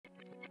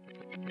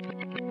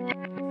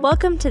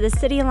Welcome to the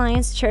City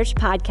Alliance Church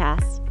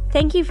podcast.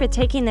 Thank you for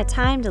taking the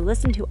time to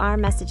listen to our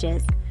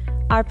messages.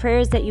 Our prayer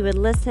is that you would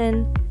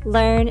listen,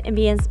 learn, and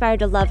be inspired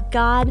to love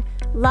God,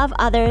 love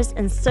others,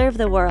 and serve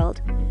the world.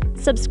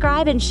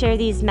 Subscribe and share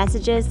these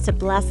messages to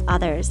bless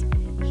others.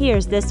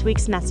 Here's this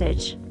week's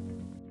message.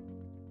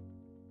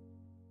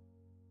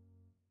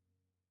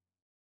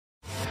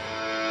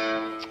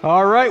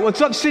 All right,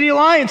 what's up, City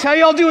Alliance? How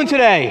y'all doing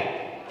today?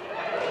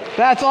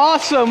 That's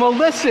awesome. Well,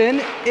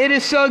 listen, it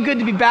is so good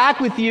to be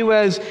back with you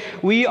as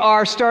we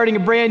are starting a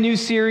brand new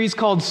series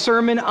called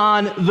Sermon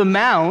on the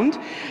Mound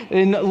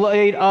in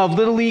light of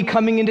Little League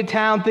coming into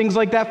town, things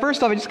like that.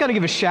 First off, I just got to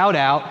give a shout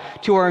out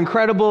to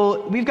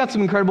we've got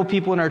some incredible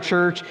people in our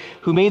church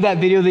who made that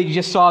video that you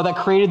just saw that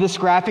created this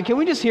graphic. Can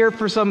we just hear it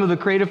for some of the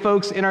creative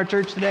folks in our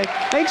church today?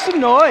 Make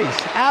some noise.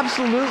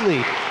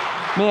 Absolutely.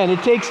 Man,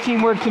 it takes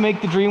teamwork to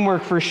make the dream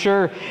work for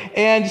sure.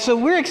 And so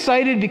we're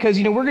excited because,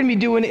 we're going to be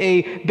doing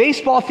a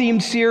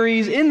baseball-themed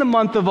series in the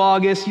month of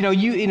August.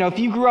 If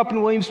you grew up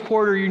in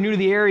Williamsport or you're new to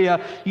the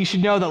area, you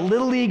should know that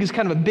Little League is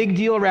kind of a big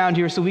deal around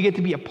here, so we get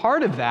to be a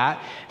part of that.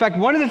 In fact,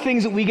 one of the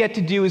things that we get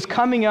to do is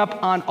coming up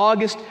on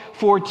August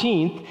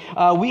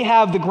 14th, we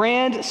have the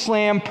Grand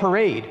Slam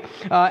Parade.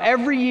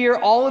 Every year,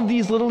 all of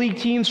these Little League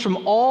teams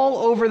from all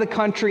over the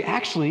country,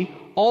 actually,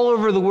 all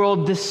over the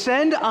world,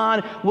 descend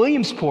on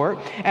Williamsport,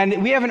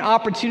 and we have an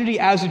opportunity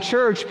as a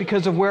church,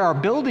 because of where our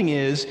building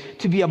is,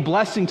 to be a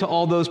blessing to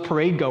all those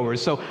parade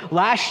goers. So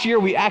last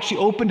year, we actually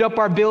opened up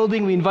our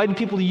building. We invited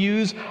people to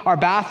use our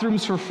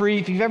bathrooms for free.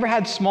 If you've ever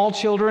had small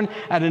children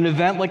at an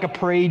event like a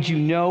parade, you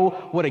know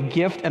what a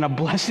gift and a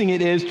blessing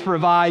it is to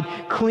provide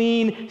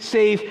clean,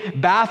 safe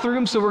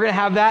bathrooms. So we're going to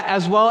have that,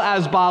 as well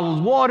as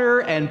bottled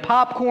water and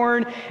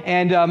popcorn.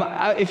 And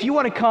if you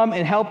want to come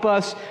and help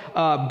us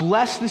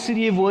bless the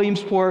city of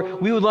Williamsport,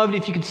 we would love it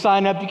if you could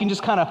sign up. You can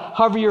just kind of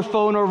hover your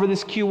phone over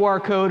this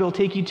QR code. It'll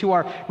take you to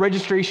our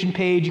registration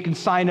page. You can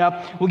sign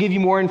up. We'll give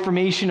you more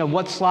information of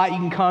what slot you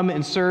can come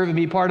and serve and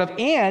be part of.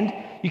 And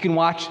you can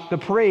watch the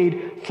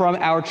parade from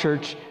our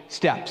church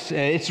steps.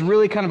 It's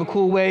really kind of a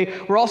cool way.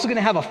 We're also going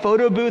to have a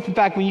photo booth. In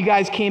fact, when you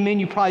guys came in,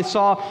 you probably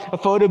saw a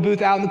photo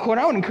booth out in the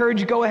corner. I would encourage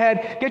you, go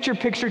ahead, get your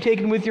picture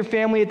taken with your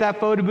family at that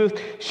photo booth,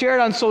 share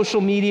it on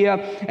social media,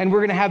 and we're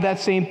going to have that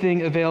same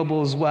thing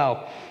available as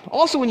well.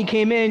 Also, when you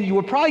came in, you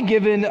were probably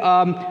given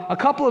a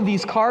couple of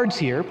these cards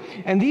here,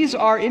 and these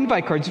are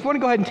invite cards. If you want to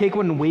go ahead and take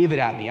one and wave it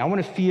at me, I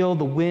want to feel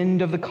the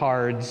wind of the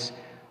cards.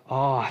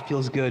 Oh, it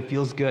feels good,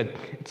 feels good.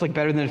 It's like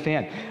better than a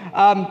fan.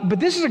 But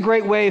this is a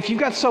great way, if you've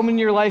got someone in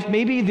your life,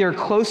 maybe they're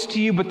close to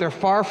you, but they're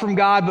far from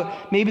God,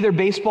 but maybe they're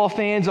baseball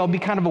fans. It'll be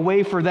kind of a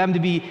way for them to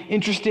be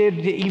interested,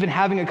 even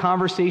having a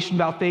conversation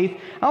about faith.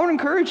 I want to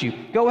encourage you,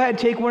 go ahead,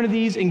 take one of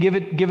these and give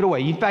it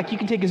away. In fact, you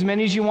can take as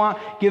many as you want,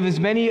 give as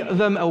many of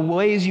them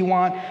away as you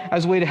want,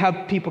 as a way to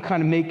help people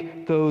kind of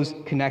make those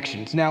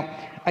connections. Now,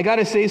 I got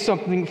to say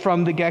something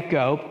from the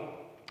get-go,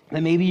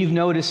 and maybe you've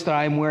noticed that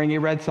I'm wearing a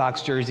Red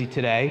Sox jersey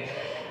today.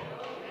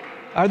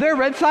 Are there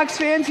Red Sox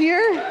fans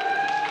here?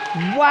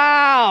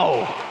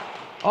 Wow.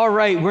 All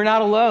right, we're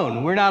not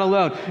alone. We're not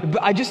alone.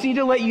 But I just need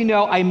to let you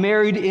know I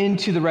married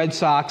into the Red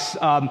Sox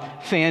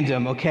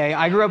fandom, okay?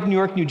 I grew up in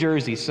Newark, New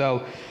Jersey,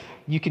 so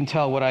you can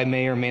tell what I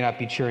may or may not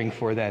be cheering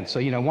for then. So,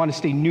 I want to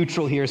stay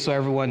neutral here so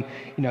everyone,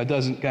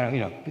 doesn't,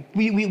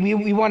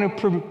 we want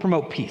to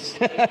promote peace.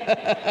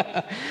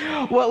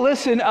 Well,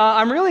 listen,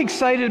 I'm really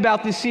excited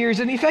about this series.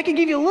 And if I could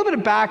give you a little bit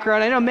of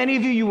background, I know many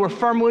of you were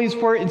from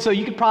Williamsport, and so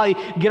you could probably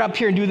get up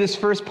here and do this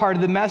first part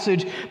of the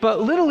message. But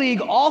Little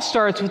League all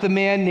starts with a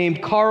man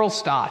named Carl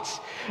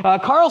Stotts.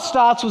 Carl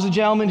Stotts was a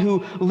gentleman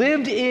who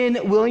lived in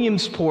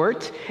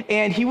Williamsport,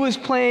 and he was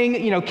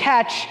playing,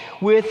 catch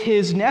with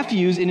his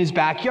nephews in his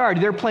backyard.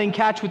 They're playing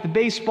catch with the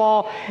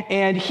baseball,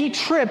 and he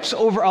trips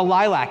over a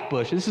lilac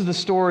bush. This is the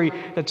story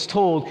that's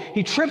told.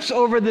 He trips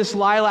over this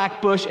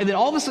lilac bush, and then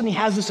all of a sudden he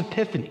has this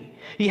epiphany.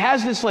 He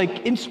has this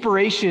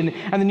inspiration,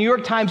 and the New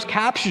York Times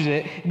captures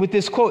it with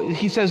this quote.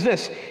 He says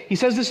this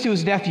to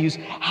his nephews: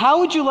 "How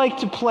would you like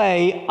to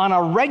play on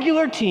a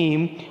regular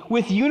team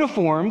with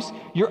uniforms,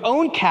 your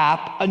own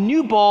cap, a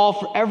new ball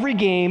for every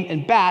game,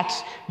 and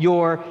bats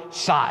your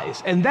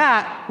size?" And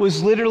that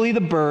was literally the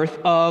birth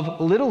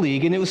of Little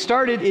League. And it was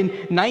started in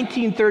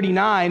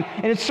 1939,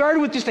 and it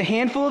started with just a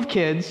handful of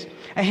kids,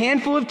 a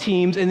handful of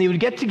teams, and they would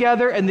get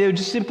together and they would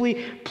just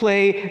simply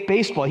play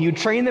baseball. He would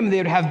train them, and they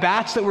would have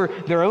bats that were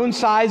their own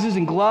sizes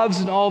and gloves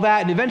and all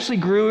that, and eventually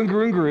grew and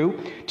grew and grew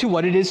to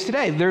what it is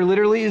today. There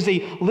literally is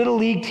a Little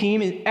League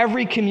team in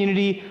every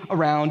community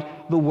around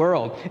the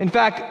world. In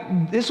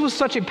fact, this was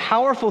such a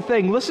powerful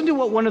thing. Listen to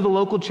what one of the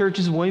local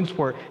churches in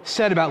Williamsport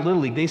said about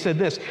Little League. They said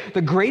this: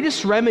 "The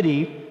greatest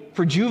remedy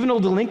for juvenile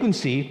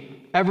delinquency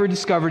ever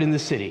discovered in the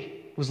city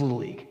was Little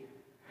League."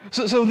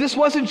 So this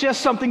wasn't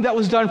just something that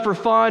was done for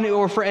fun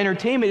or for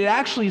entertainment. It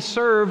actually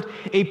served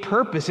a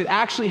purpose. It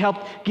actually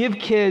helped give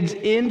kids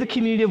in the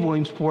community of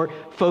Williamsport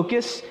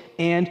focus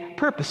and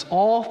purpose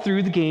all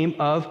through the game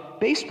of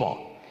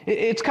baseball.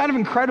 It's kind of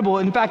incredible.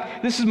 In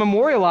fact, this is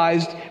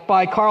memorialized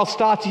by Carl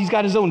Stotts. He's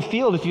got his own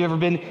field. If you've ever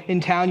been in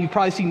town, you've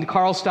probably seen the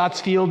Carl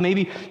Stotts field.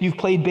 Maybe you've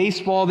played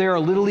baseball there or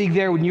Little League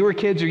there when you were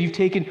kids, or you've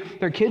taken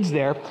their kids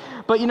there.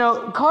 But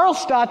Carl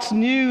Stotts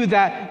knew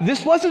that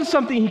this wasn't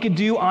something he could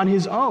do on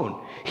his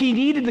own. He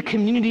needed the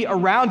community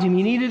around him.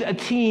 He needed a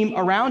team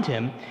around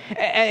him.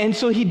 And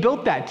so he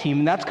built that team.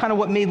 And that's kind of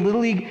what made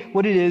Little League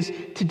what it is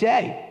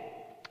today.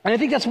 And I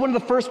think that's one of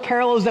the first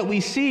parallels that we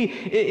see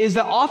is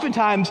that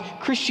oftentimes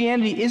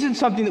Christianity isn't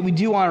something that we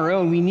do on our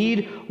own. We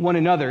need one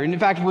another. And in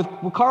fact, with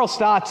Carl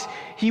Stotts,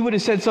 he would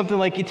have said something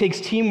like, it takes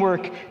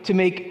teamwork to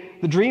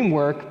make the dream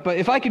work. But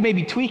if I could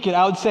maybe tweak it,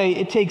 I would say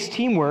it takes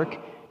teamwork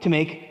to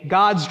make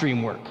God's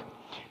dream work.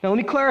 Now, let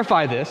me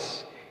clarify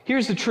this.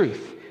 Here's the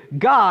truth.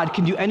 God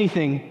can do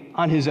anything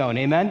on his own.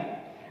 Amen?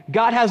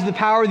 God has the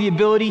power, the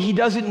ability. He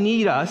doesn't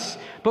need us.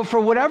 But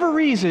for whatever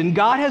reason,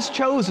 God has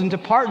chosen to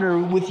partner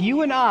with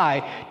you and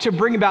I to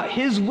bring about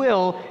his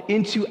will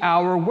into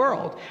our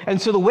world.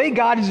 And so the way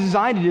God has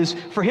designed it is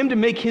for him to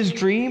make his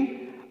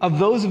dream of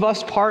those of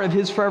us part of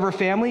his forever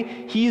family.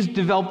 He's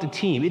developed a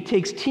team. It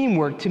takes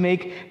teamwork to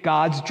make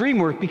God's dream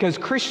work because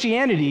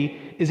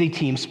Christianity is a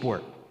team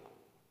sport.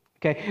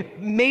 Okay,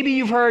 maybe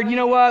you've heard,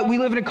 we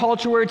live in a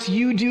culture where it's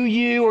you do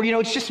you, or,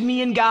 it's just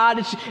me and God,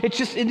 it's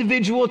just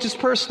individual, it's just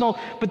personal,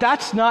 but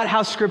that's not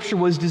how Scripture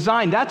was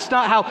designed. That's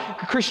not how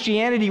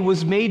Christianity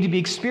was made to be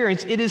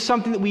experienced. It is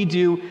something that we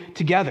do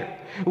together.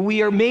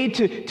 We are made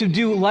to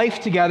do life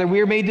together. We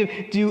are made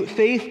to do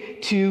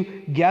faith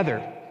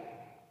together.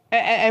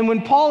 And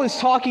when Paul is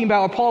talking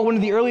about, or Paul, one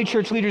of the early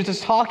church leaders,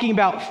 is talking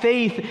about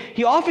faith,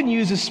 he often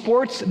uses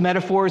sports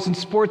metaphors and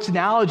sports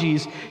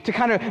analogies to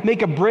kind of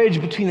make a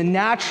bridge between the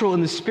natural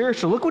and the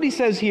spiritual. Look what he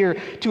says here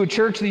to a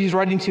church that he's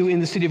writing to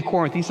in the city of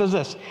Corinth. He says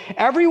this,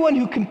 everyone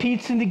who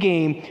competes in the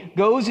game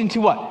goes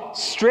into what?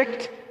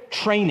 Strict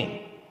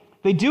training.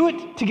 They do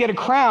it to get a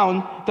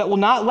crown that will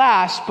not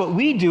last, but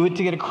we do it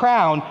to get a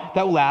crown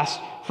that will last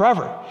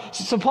forever.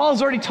 So Paul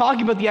is already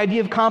talking about the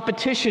idea of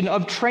competition,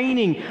 of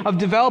training, of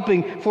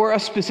developing for a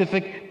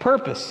specific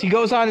purpose. He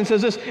goes on and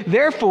says this,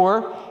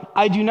 therefore,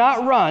 I do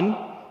not run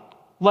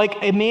like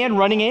a man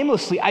running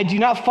aimlessly. I do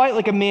not fight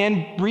like a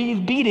man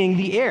beating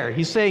the air.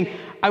 He's saying,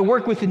 I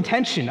work with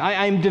intention.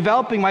 I'm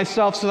developing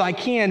myself so that I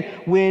can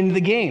win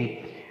the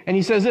game. And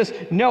he says this,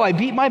 no, I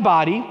beat my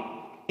body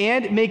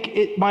and make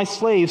it my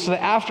slave so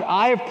that after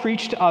I have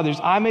preached to others,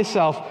 I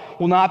myself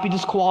will not be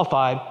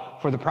disqualified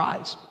for the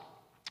prize.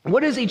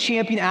 What does a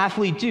champion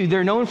athlete do?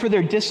 They're known for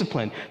their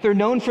discipline. They're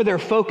known for their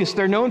focus.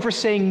 They're known for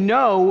saying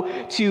no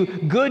to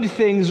good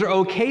things or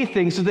okay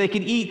things so they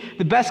can eat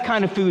the best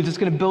kind of foods that's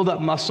going to build up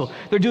muscle.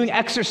 They're doing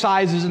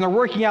exercises and they're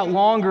working out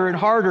longer and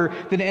harder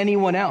than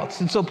anyone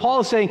else. And so Paul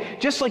is saying,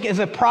 just like as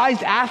a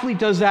prized athlete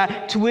does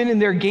that to win in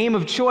their game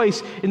of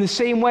choice, in the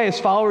same way as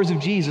followers of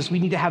Jesus, we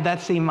need to have that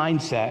same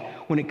mindset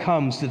when it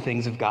comes to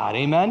things of God.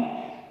 Amen?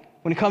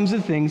 When it comes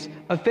to things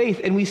of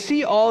faith. And we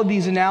see all of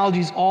these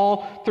analogies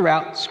all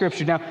throughout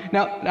Scripture.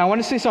 Now, I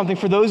want to say something.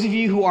 For those of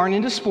you who aren't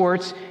into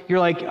sports, you're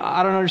like,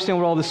 I don't understand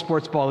what all this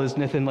sports ball is,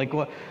 Nathan. Like,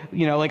 what,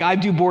 like I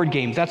do board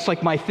games. That's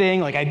like my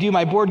thing. Like I do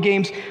my board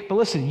games. But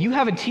listen, you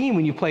have a team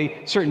when you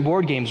play certain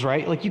board games,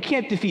 right? Like you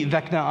can't defeat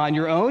Vecna on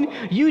your own.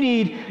 You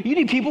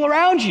need people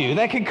around you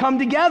that can come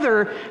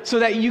together so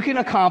that you can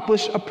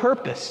accomplish a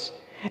purpose.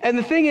 And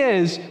the thing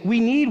is, we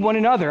need one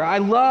another. I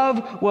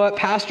love what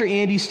Pastor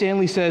Andy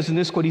Stanley says in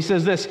this quote. He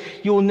says this,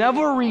 you will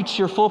never reach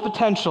your full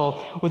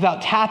potential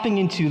without tapping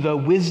into the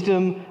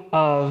wisdom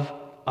of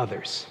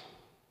others.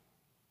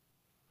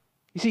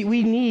 You see,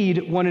 we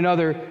need one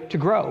another to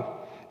grow.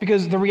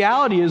 Because the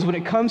reality is when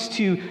it comes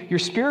to your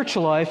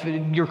spiritual life,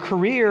 your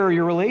career,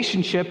 your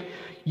relationship,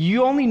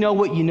 you only know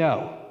what you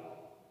know.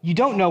 You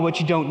don't know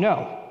what you don't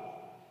know.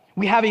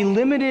 We have a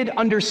limited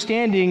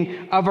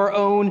understanding of our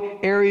own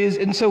areas,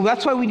 and so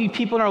that's why we need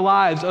people in our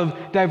lives of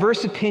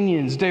diverse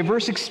opinions,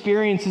 diverse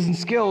experiences and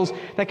skills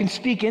that can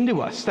speak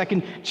into us, that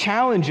can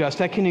challenge us,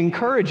 that can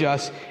encourage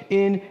us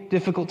in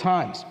difficult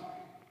times.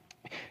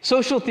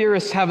 Social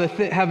theorists have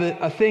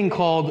a thing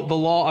called the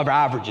law of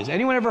averages.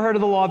 Anyone ever heard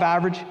of the law of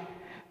average?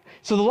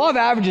 So the law of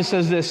averages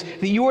says this,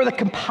 that you are the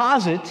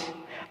composite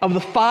of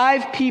the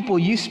 5 people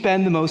you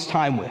spend the most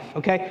time with,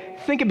 okay?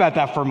 Think about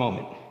that for a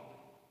moment.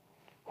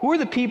 Who are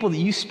the people that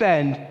you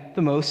spend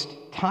the most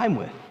time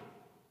with?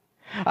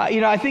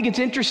 I think it's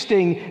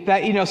interesting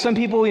that, some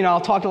people,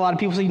 I'll talk to a lot of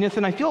people say,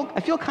 Nathan, I feel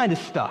kind of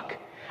stuck.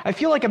 I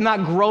feel like I'm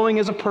not growing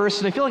as a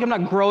person. I feel like I'm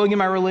not growing in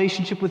my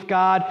relationship with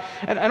God.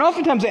 And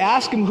oftentimes I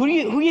ask them, who are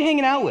you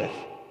hanging out with?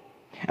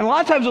 And a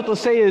lot of times what they'll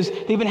say is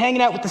they've been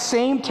hanging out with the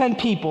same 10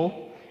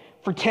 people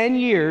for 10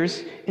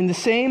 years in the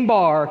same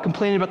bar,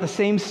 complaining about the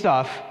same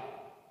stuff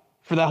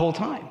for that whole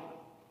time.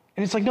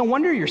 And it's like, no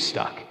wonder you're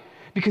stuck.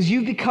 Because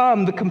you've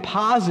become the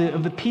composite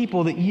of the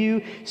people that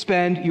you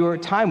spend your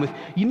time with.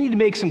 You need to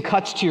make some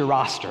cuts to your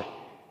roster.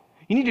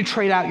 You need to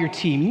trade out your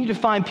team. You need to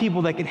find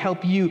people that can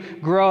help you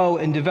grow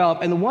and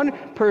develop. And the one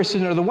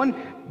person or the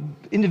one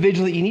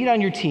individual that you need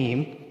on your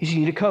team is you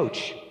need a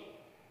coach.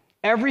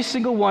 Every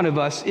single one of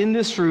us in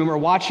this room or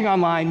watching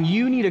online,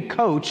 you need a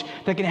coach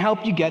that can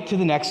help you get to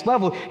the next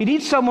level. You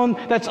need someone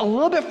that's a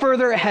little bit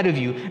further ahead of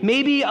you,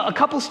 maybe a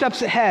couple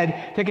steps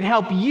ahead, that can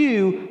help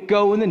you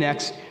go in the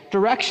next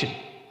direction.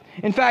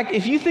 In fact,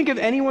 if you think of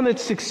anyone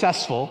that's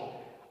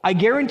successful, I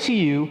guarantee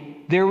you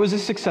there was a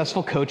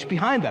successful coach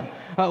behind them.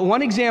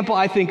 One example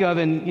I think of,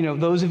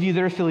 and those of you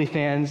that are Philly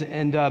fans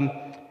and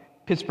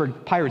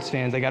Pittsburgh Pirates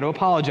fans, I got to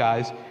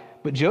apologize,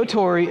 but Joe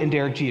Torre and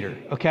Derek Jeter,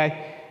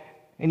 okay?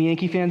 Any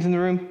Yankee fans in the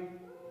room?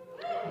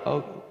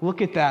 Oh,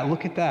 look at that,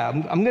 look at that.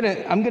 I'm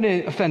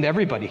gonna offend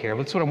everybody here.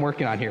 That's what I'm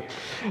working on here.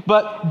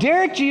 But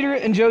Derek Jeter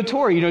and Joe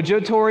Torre, Joe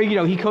Torre,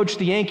 he coached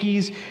the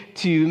Yankees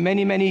to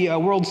many, many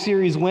World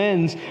Series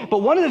wins.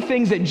 But one of the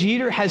things that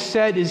Jeter has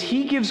said is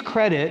he gives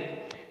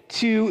credit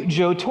to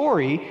Joe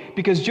Torre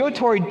because Joe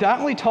Torre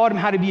not only taught him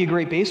how to be a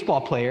great baseball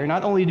player,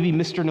 not only to be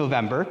Mr.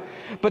 November,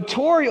 but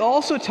Torre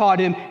also taught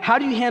him how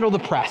do you handle the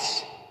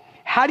press?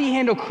 How do you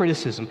handle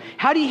criticism?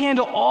 How do you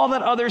handle all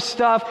that other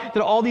stuff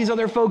that all these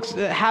other folks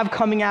have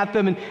coming at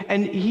them?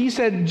 And he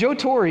said Joe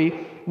Torre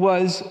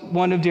was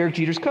one of Derek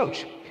Jeter's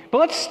coach. But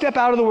let's step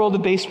out of the world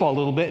of baseball a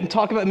little bit and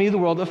talk about maybe the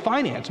world of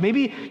finance.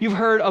 Maybe you've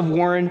heard of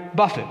Warren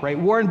Buffett, right?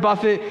 Warren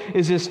Buffett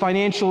is this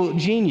financial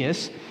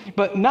genius,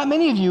 but not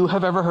many of you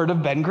have ever heard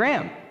of Ben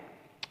Graham.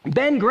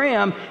 Ben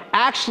Graham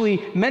actually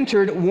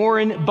mentored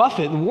Warren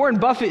Buffett. Warren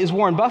Buffett is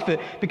Warren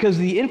Buffett because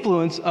of the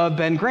influence of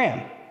Ben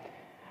Graham.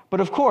 But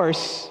of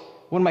course,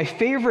 one of my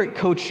favorite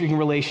coaching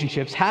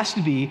relationships has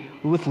to be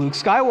with Luke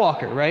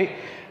Skywalker, right?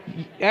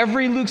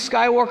 Every Luke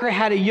Skywalker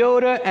had a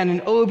Yoda and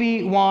an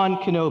Obi-Wan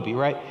Kenobi,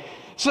 right?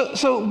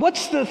 So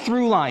what's the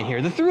through line here?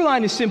 The through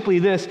line is simply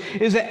this,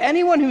 is that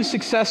anyone who's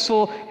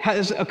successful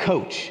has a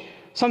coach.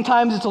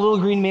 Sometimes it's a little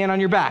green man on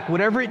your back,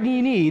 whatever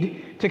you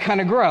need to kind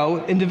of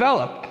grow and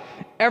develop.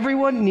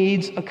 Everyone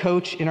needs a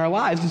coach in our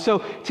lives. And so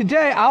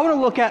today I want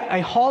to look at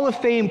a Hall of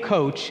Fame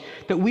coach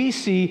that we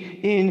see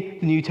in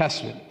the New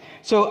Testament.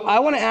 So I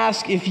want to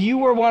ask if you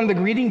were one of the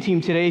greeting team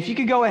today, if you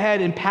could go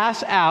ahead and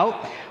pass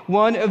out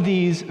one of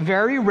these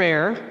very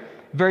rare,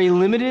 very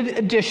limited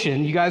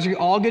edition, you guys are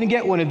all going to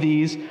get one of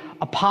these,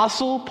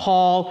 Apostle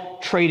Paul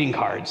trading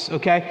cards,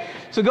 okay?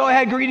 So go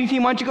ahead, greeting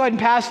team, why don't you go ahead and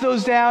pass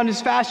those down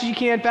as fast as you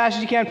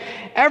can,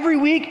 Every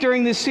week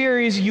during this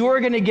series,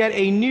 you're going to get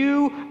a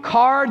new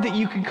card that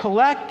you can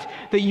collect,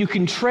 that you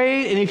can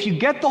trade, and if you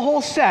get the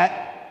whole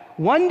set,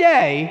 one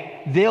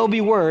day they'll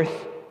be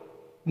worth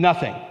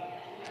nothing.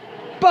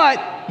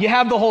 But you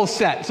have the whole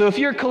set. So if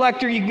you're a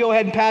collector, you can go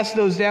ahead and pass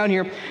those down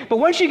here. But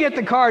once you get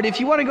the card, if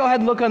you want to go ahead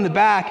and look on the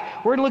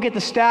back, we're going to look at the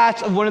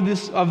stats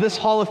of this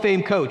Hall of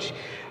Fame coach.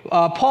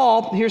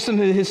 Paul, here's some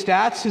of his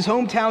stats. His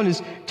hometown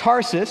is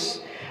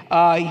Tarsus.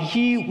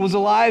 He was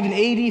alive in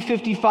AD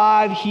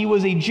 55. He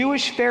was a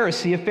Jewish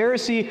Pharisee. A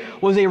Pharisee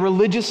was a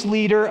religious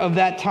leader of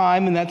that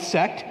time in that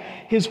sect.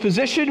 His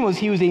position was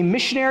he was a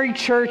missionary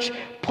church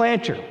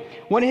planter.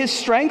 One of his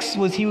strengths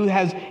was he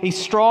has a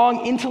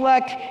strong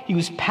intellect, he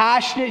was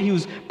passionate, he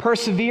was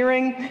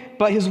persevering,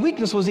 but his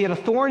weakness was he had a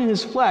thorn in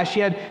his flesh.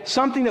 He had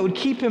something that would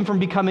keep him from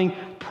becoming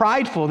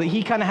prideful, that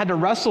he kind of had to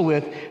wrestle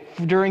with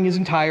during his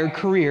entire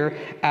career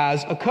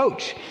as a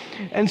coach.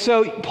 And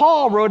so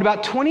Paul wrote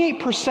about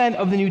 28%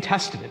 of the New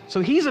Testament. So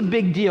he's a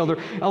big deal.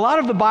 A lot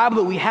of the Bible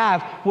that we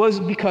have was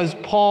because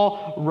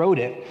Paul wrote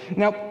it.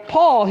 Now,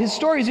 Paul, his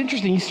story is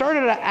interesting. He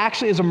started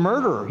actually as a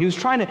murderer. He was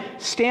trying to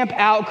stamp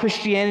out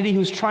Christianity. He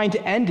was trying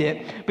to end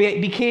it, but he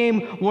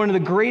became one of the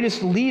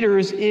greatest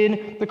leaders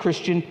in the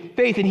Christian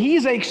faith. And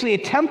he's actually a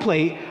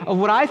template of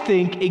what I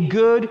think a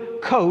good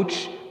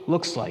coach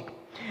looks like.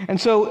 And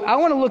so I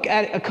want to look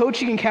at a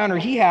coaching encounter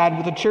he had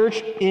with a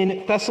church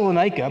in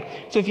Thessalonica.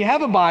 So if you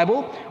have a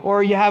Bible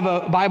or you have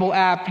a Bible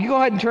app, you go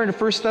ahead and turn to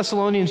 1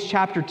 Thessalonians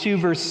chapter 2,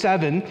 verse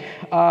 7.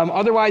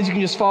 Otherwise, you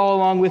can just follow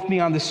along with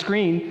me on the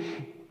screen.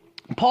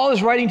 Paul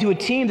is writing to a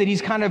team that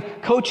he's kind of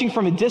coaching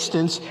from a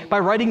distance by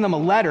writing them a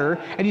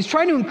letter, and he's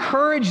trying to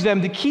encourage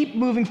them to keep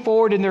moving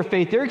forward in their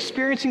faith. They're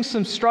experiencing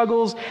some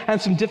struggles and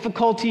some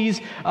difficulties.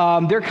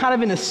 They're kind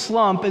of in a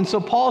slump, and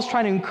so Paul's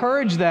trying to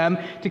encourage them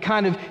to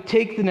kind of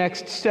take the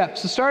next step.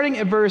 So starting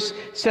at verse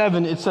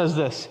 7, it says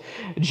this: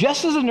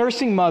 "Just as a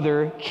nursing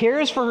mother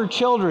cares for her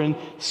children,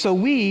 so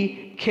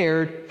we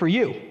cared for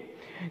you."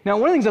 Now,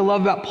 one of the things I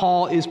love about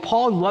Paul is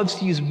Paul loves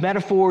to use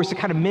metaphors to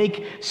kind of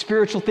make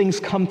spiritual things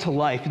come to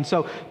life. And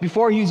so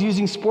before he was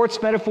using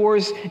sports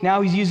metaphors,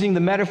 now he's using the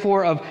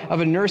metaphor of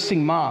a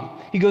nursing mom.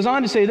 He goes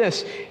on to say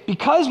this: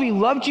 "Because we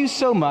loved you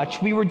so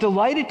much, we were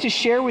delighted to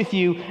share with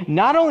you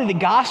not only the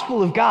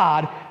gospel of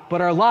God, but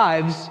our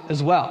lives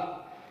as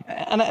well."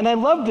 And I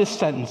love this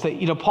sentence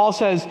that, Paul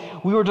says,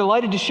 we were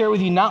delighted to share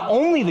with you not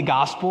only the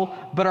gospel,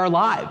 but our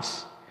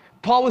lives.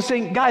 Paul was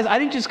saying, guys, I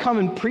didn't just come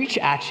and preach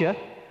at you,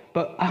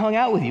 but I hung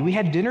out with you. We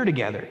had dinner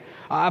together.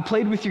 I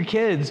played with your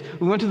kids.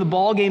 We went to the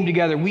ball game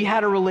together. We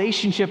had a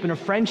relationship and a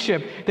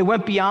friendship that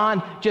went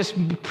beyond just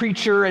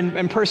preacher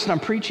and person I'm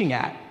preaching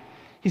at.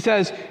 He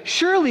says,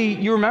 "Surely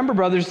you remember,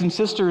 brothers and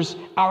sisters,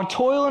 our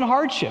toil and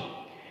hardship.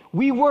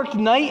 We worked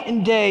night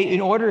and day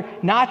in order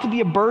not to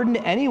be a burden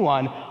to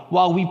anyone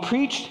while we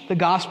preached the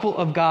gospel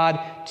of God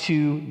to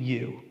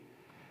you.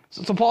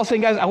 So Paul's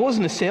saying, guys, I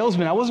wasn't a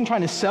salesman. I wasn't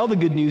trying to sell the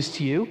good news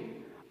to you.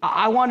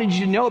 I wanted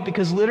you to know it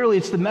because literally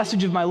it's the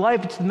message of my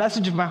life. It's the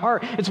message of my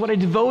heart. It's what I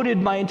devoted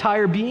my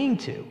entire being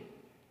to.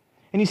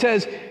 And he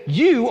says,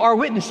 you are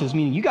witnesses,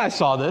 meaning you guys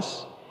saw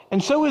this,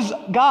 and so is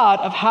God,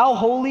 of how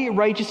holy,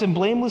 righteous, and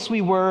blameless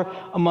we were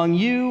among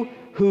you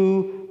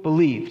who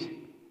believed.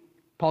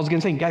 Paul's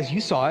again saying, guys,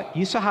 you saw it.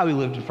 You saw how he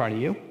lived in front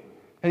of you.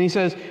 And he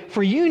says,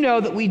 for you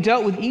know that we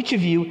dealt with each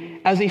of you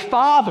as a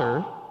father,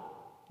 go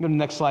to the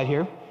next slide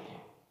here,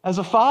 as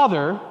a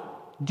father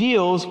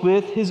deals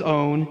with his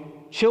own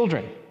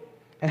children.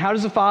 And how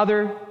does a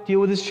father deal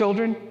with his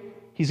children?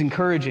 He's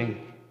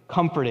encouraging,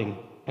 comforting,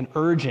 and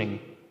urging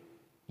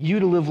you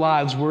to live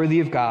lives worthy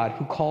of God,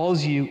 who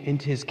calls you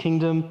into his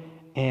kingdom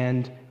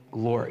and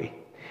glory.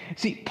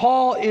 See,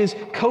 Paul is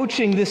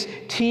coaching this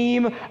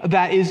team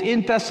that is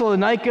in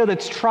Thessalonica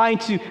that's trying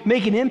to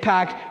make an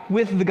impact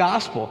with the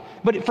gospel.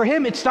 But for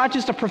him, it's not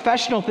just a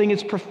professional thing,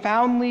 it's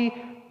profoundly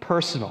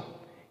personal.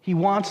 He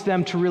wants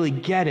them to really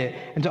get it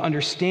and to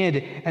understand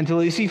it. And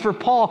to see, for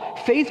Paul,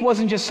 faith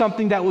wasn't just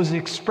something that was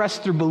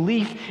expressed through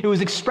belief, it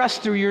was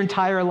expressed through your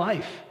entire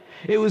life.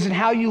 It was in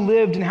how you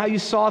lived and how you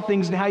saw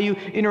things and how you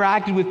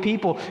interacted with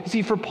people.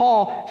 See, for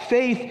Paul,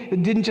 faith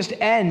didn't just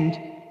end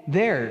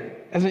there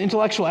as an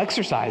intellectual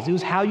exercise. It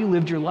was how you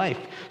lived your life.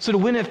 So to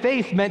win at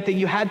faith meant that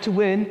you had to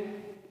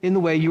win in the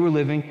way you were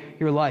living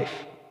your life.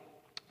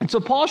 And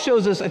so Paul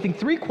shows us, I think,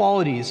 3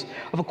 qualities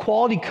of a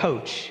quality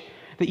coach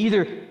that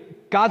either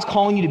God's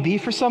calling you to be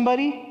for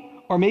somebody,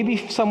 or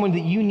maybe someone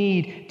that you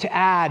need to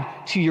add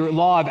to your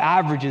law of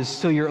averages,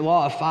 so your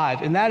law of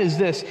 5. And that is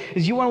this,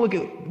 is you want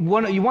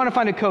to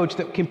find a coach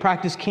that can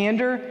practice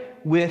candor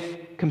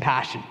with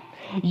compassion.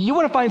 You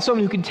want to find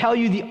someone who can tell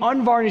you the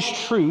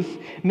unvarnished truth,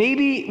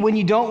 maybe when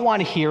you don't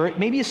want to hear it,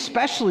 maybe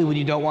especially when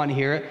you don't want to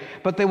hear it,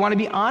 but they want to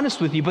be honest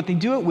with you, but they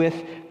do it with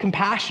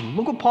compassion.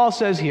 Look what Paul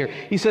says here.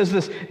 He says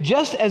this,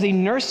 just as a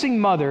nursing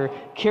mother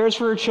cares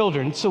for her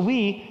children, so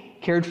we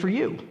cared for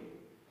you.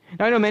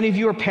 Now, I know many of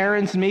you are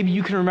parents, and maybe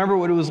you can remember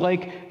what it was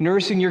like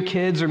nursing your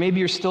kids, or maybe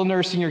you're still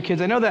nursing your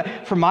kids. I know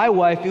that for my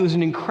wife, it was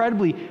an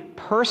incredibly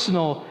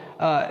personal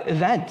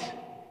event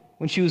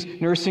when she was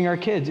nursing our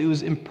kids. It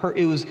was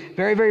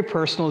very, very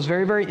personal. It was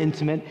very, very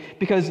intimate,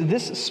 because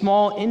this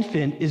small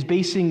infant is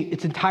basing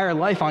its entire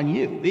life on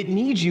you. It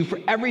needs you for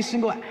every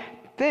single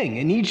thing.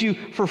 It needs you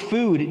for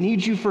food. It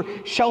needs you for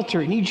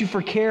shelter. It needs you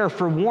for care,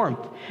 for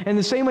warmth. And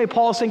the same way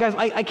Paul is saying, guys,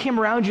 I came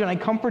around you and I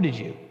comforted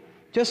you,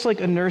 just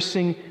like a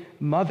nursing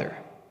mother.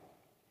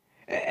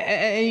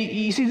 And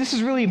you see, this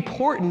is really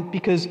important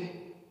because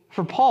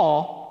for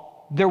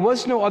Paul, there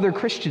was no other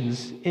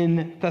Christians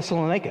in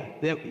Thessalonica.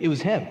 It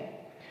was him.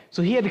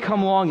 So he had to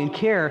come along and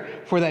care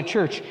for that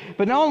church.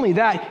 But not only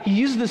that, he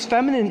uses this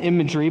feminine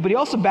imagery, but he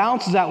also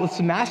balances out with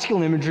some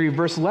masculine imagery,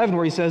 verse 11,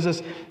 where he says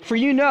this, for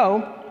you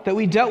know that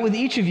we dealt with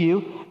each of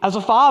you as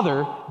a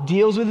father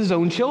deals with his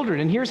own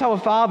children. And here's how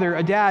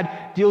a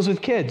dad deals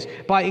with kids,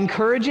 by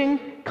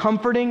encouraging,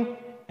 comforting,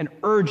 and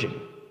urging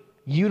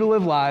you to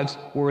live lives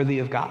worthy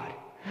of God.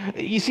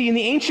 You see, in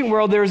the ancient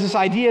world, there was this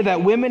idea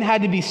that women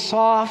had to be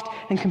soft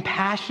and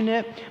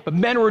compassionate, but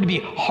men were to be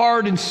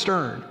hard and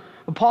stern.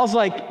 But Paul's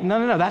like,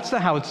 no, that's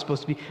not how it's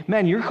supposed to be.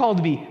 Men, you're called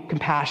to be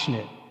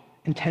compassionate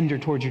and tender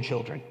towards your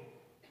children.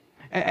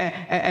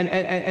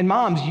 And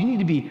moms, you need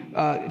to be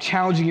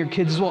challenging your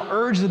kids as well,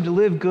 urge them to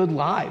live good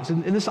lives.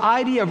 And this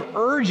idea of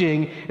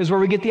urging is where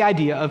we get the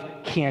idea of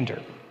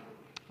candor.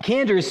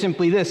 Candor is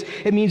simply this.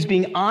 It means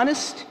being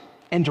honest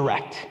and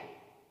direct.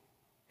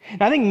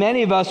 Now, I think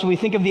many of us, when we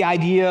think of the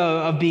idea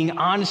of being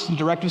honest and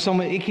direct with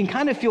someone, it can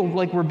kind of feel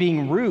like we're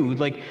being rude,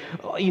 like,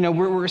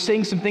 we're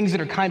saying some things that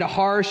are kind of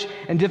harsh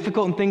and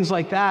difficult and things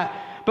like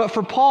that. But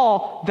for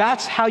Paul,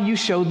 that's how you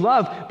showed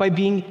love, by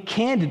being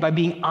candid, by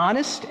being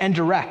honest and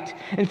direct.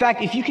 In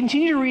fact, if you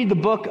continue to read the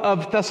book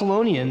of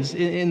Thessalonians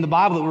in the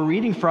Bible that we're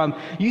reading from,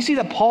 you see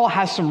that Paul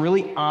has some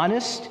really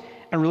honest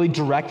and really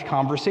direct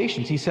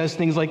conversations. He says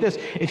things like this,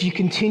 if you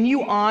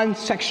continue on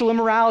sexual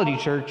immorality,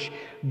 church,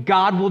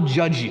 God will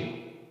judge you.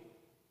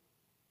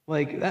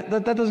 Like,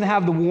 that doesn't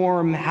have the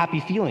warm, happy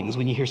feelings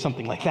when you hear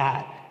something like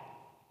that.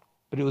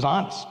 But it was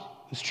honest.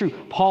 It was true.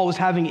 Paul was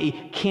having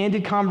a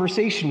candid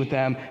conversation with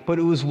them, but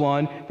it was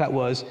one that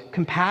was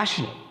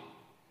compassionate.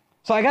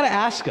 So I got to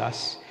ask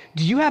us,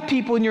 do you have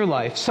people in your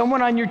life,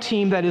 someone on your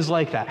team that is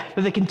like that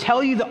they can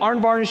tell you the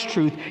unvarnished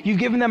truth, you've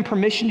given them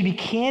permission to be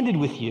candid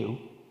with you,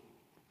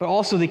 but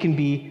also they can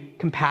be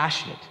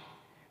compassionate?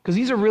 Because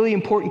these are really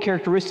important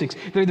characteristics.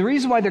 The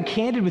reason why they're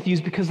candid with you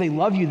is because they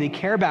love you, they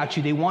care about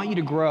you, they want you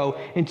to grow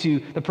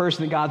into the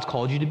person that God's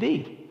called you to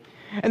be.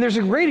 And there's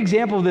a great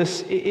example of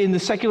this in the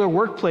secular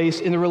workplace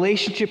in the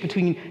relationship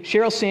between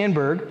Sheryl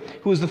Sandberg,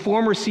 who was the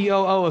former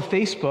COO of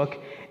Facebook,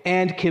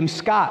 and Kim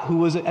Scott, who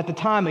was at the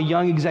time a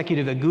young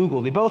executive at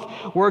Google. They both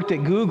worked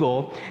at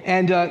Google,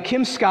 and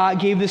Kim Scott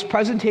gave this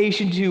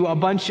presentation to a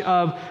bunch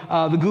of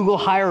the Google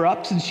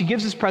higher-ups, and she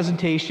gives this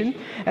presentation,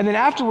 and then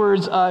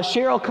afterwards,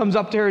 Cheryl comes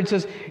up to her and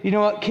says, you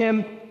know what,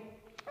 Kim,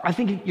 I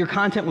think your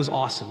content was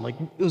awesome. Like,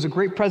 it was a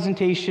great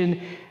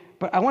presentation,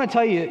 but I want to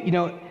tell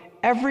you,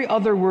 every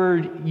other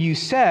word you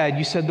said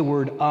the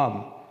word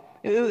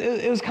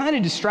It was kind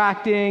of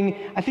distracting.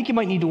 I think you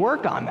might need to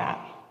work on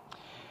that.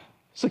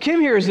 So Kim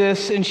hears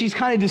this, and she's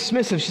kind of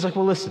dismissive. She's like,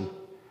 well, listen,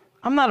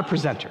 I'm not a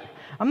presenter.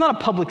 I'm not a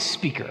public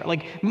speaker.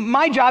 Like,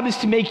 my job is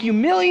to make you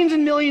millions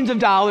and millions of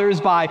dollars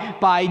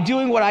by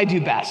doing what I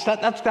do best.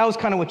 That was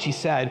kind of what she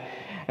said.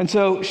 And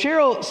so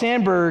Sheryl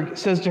Sandberg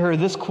says to her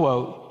this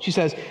quote. She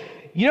says,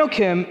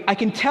 Kim, I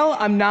can tell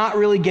I'm not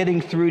really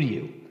getting through to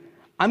you.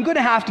 I'm going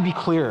to have to be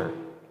clearer.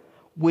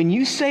 When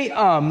you say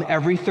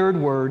every third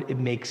word, it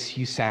makes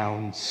you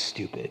sound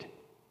stupid.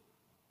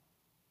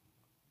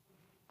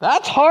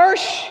 That's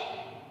harsh.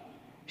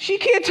 She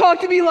can't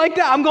talk to me like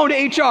that. I'm going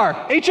to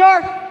HR.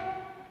 HR,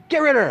 get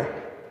rid of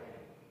her.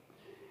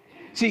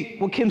 See,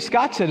 what Kim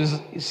Scott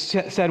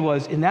said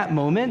was, in that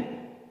moment,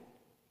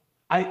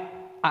 I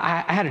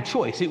had a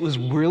choice. It was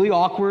really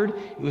awkward.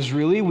 It was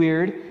really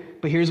weird.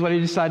 But here's what I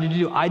decided to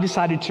do. I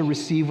decided to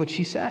receive what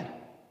she said.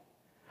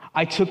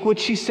 I took what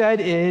she said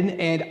in,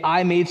 and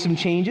I made some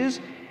changes.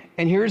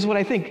 And here's what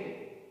I think.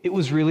 It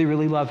was really,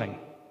 really loving.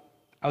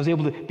 I was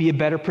able to be a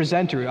better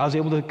presenter. I was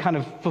able to kind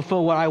of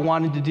fulfill what I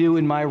wanted to do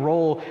in my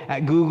role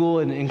at Google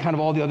and kind of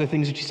all the other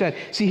things that she said.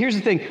 See, here's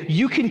the thing.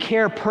 You can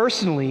care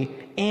personally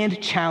and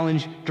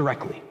challenge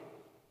directly.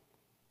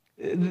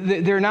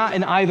 They're not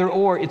an either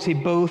or. It's a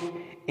both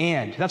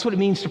and. That's what it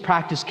means to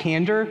practice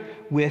candor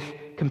with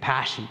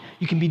compassion.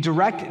 You can be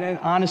direct and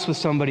honest with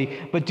somebody,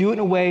 but do it in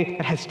a way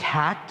that has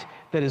tact,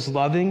 that is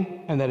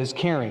loving, and that is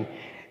caring.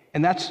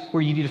 And that's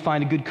where you need to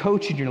find a good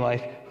coach in your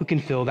life who can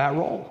fill that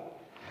role.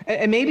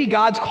 And maybe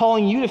God's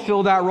calling you to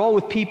fill that role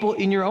with people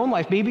in your own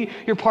life. Maybe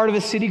you're part of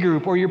a city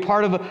group, or you're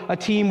part of a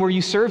team where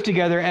you serve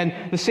together,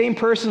 and the same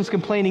person's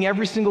complaining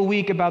every single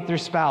week about their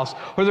spouse,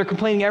 or they're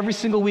complaining every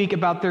single week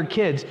about their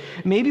kids.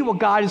 Maybe what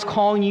God is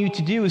calling you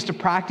to do is to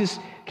practice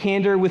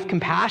candor with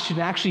compassion,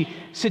 and actually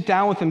sit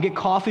down with them, get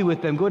coffee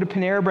with them, go to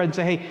Panera Bread and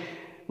say, hey,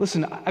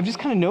 listen, I've just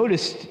kind of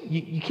noticed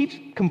you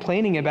keep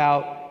complaining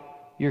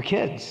about your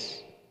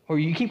kids, or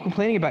you keep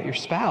complaining about your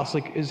spouse.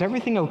 Like, is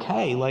everything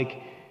okay?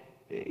 Like,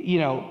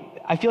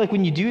 I feel like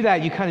when you do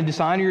that, you kind of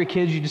dishonor your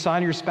kids, you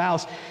dishonor your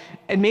spouse,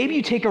 and maybe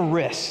you take a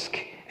risk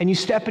and you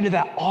step into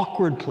that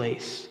awkward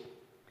place.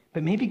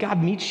 But maybe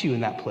God meets you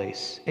in that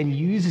place and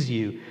uses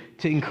you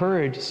to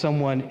encourage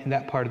someone in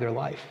that part of their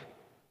life.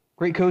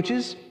 Great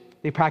coaches,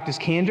 they practice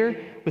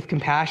candor with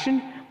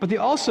compassion, but they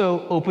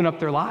also open up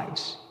their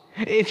lives.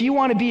 If you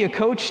want to be a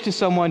coach to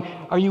someone,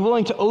 are you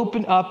willing to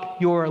open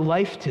up your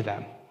life to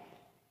them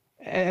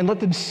and let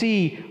them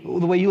see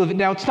the way you live?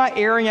 Now, it's not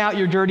airing out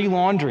your dirty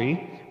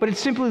laundry, but it's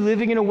simply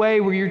living in a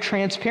way where you're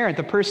transparent.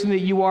 The person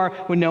that you are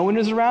when no one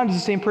is around is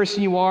the same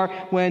person you are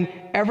when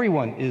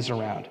everyone is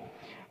around.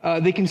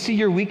 They can see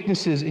your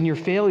weaknesses and your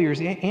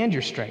failures and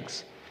your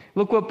strengths.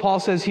 Look what Paul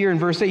says here in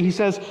verse 8. He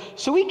says,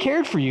 so we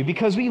cared for you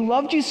because we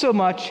loved you so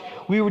much.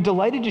 We were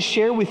delighted to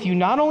share with you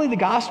not only the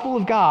gospel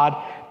of God,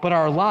 but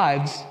our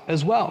lives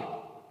as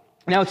well.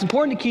 Now, it's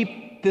important to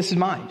keep this in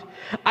mind.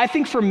 I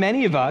think for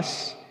many of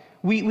us,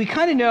 we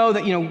kind of know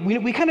that,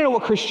 we kind of know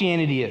what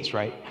Christianity is,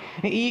 right?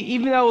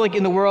 Even though, like,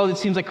 in the world, it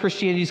seems like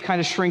Christianity is kind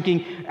of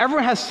shrinking,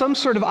 everyone has some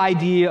sort of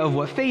idea of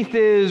what faith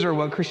is or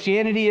what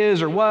Christianity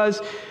is or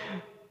was.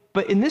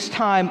 But in this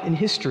time in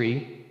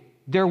history,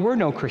 there were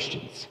no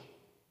Christians.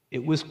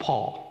 It was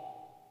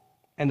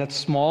Paul and that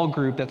small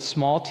group, that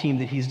small team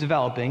that he's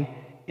developing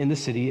in the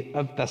city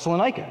of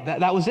Thessalonica.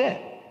 That was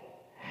it.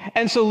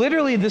 And so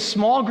literally this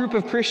small group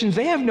of Christians,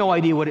 they have no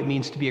idea what it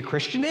means to be a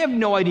Christian. They have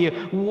no idea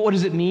what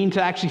does it mean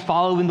to actually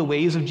follow in the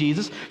ways of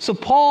Jesus. So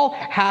Paul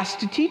has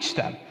to teach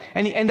them.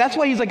 And that's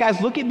why he's like,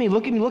 guys, look at me,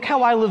 look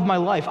how I live my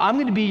life. I'm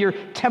going to be your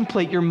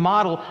template, your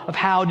model of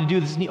how to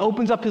do this. And he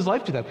opens up his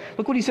life to them.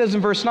 Look what he says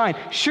in verse 9.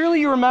 Surely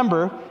you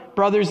remember,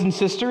 brothers and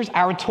sisters,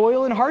 our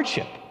toil and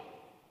hardship.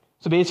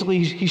 So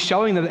basically he's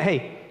showing them that,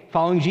 hey,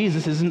 following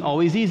Jesus isn't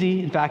always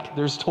easy. In fact,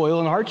 there's toil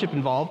and hardship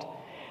involved.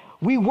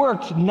 We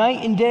worked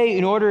night and day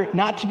in order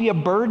not to be a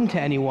burden to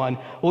anyone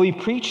while we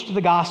preached the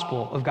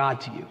gospel of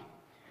God to you.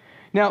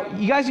 Now,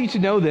 you guys need to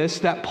know this,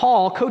 that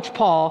Coach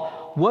Paul,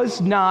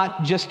 was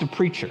not just a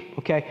preacher,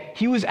 okay?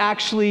 He was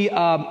actually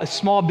a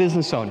small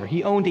business owner.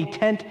 He owned a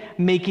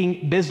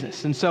tent-making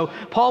business. And so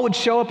Paul would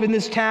show up in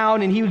this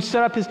town, and he would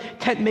set up his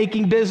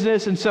tent-making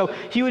business. And so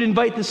he would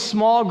invite this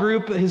small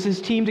group, his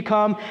team, to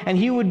come, and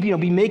he would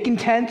be making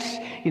tents.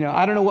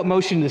 I don't know what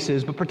motion this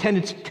is, but pretend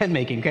it's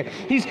tent-making, okay?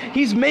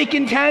 He's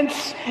making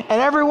tents,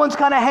 and everyone's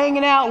kind of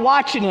hanging out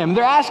watching him.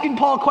 They're asking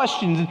Paul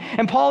questions,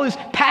 and Paul is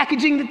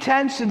packaging the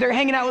tents, and they're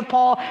hanging out with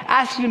Paul,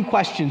 asking him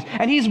questions.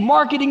 And he's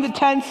marketing the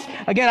tents.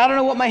 Again, I don't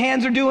know what my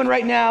hands are doing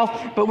right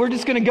now, but we're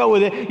just going to go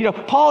with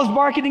it. Paul is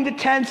marketing the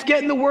tents,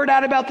 getting the word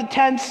out about the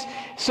tents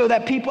so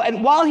that people,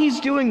 and while he's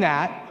doing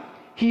that,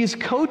 He is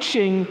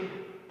coaching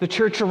the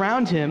church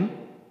around him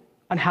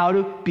on how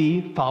to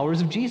be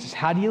followers of Jesus.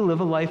 How do you live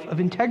a life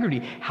of integrity?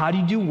 How do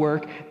you do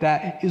work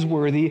that is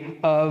worthy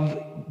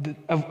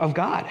of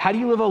God? How do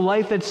you live a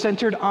life that's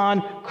centered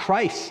on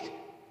Christ?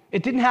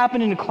 It didn't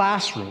happen in a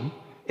classroom.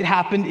 It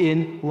happened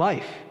in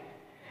life.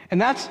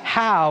 And that's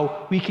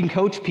how we can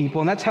coach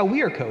people, and that's how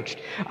we are coached.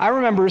 I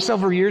remember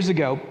several years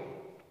ago,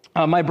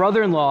 my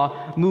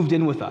brother-in-law moved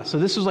in with us. So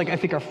this was I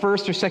think our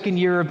first or second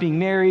year of being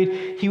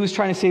married. He was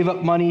trying to save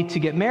up money to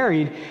get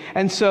married.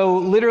 And so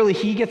literally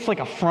he gets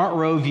a front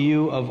row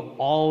view of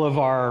all of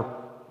our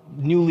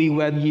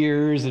newlywed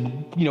years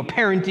and,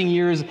 parenting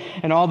years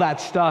and all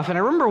that stuff. And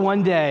I remember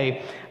one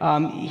day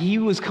he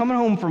was coming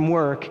home from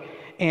work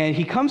and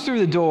he comes through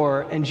the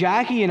door and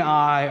Jackie and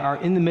I are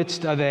in the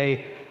midst of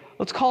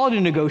let's call it a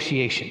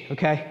negotiation,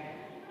 okay?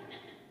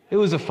 It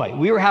was a fight.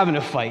 We were having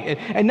a fight.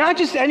 And not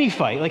just any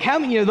fight.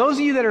 Those of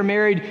you that are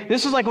married,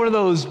 this is one of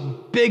those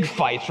big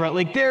fights,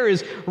 right? There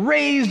is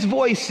raised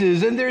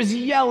voices and there's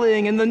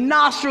yelling and the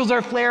nostrils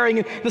are flaring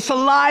and the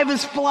saliva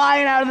is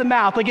flying out of the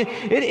mouth.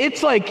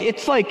 It's like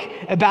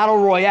a battle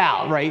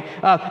royale, right?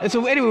 And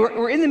so anyway,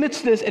 we're in the midst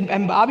of this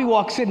and Bobby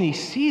walks in and he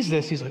sees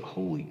this. He's like,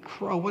 holy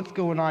crow, what's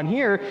going on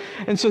here?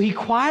 And so he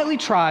quietly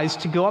tries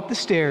to go up the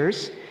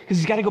stairs because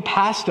he's got to go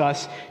past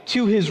us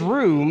to his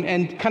room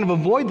and kind of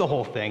avoid the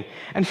whole thing.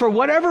 And for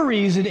whatever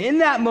reason, in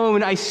that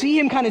moment, I see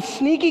him kind of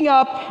sneaking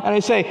up, and I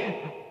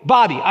say,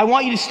 Bobby, I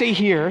want you to stay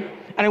here,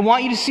 and I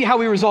want you to see how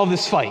we resolve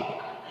this fight.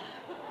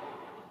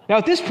 Now,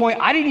 at this point,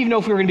 I didn't even know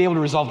if we were going to be able to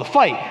resolve the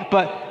fight,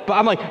 but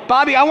I'm like,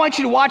 Bobby, I want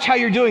you to watch how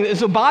you're doing this.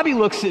 So Bobby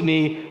looks at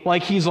me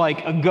like he's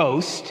like a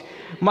ghost.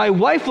 My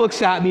wife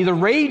looks at me. The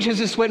rage has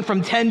just went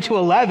from 10 to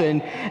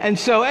 11. And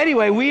so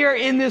anyway, we are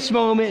in this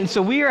moment. And so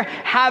we are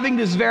having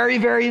this very,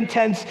 very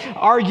intense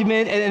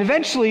argument. And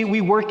eventually we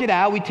work it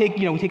out. We take a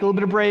little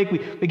bit of break.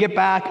 We get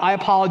back. I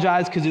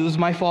apologize because it was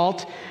my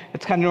fault.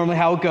 That's kind of normally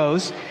how it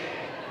goes,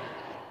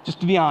 just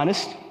to be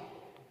honest.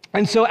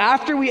 And so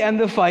after we end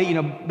the fight,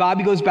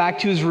 Bobby goes back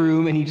to his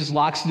room and he just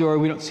locks the door.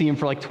 We don't see him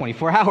for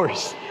 24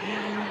 hours.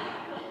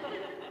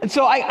 And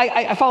so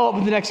I follow up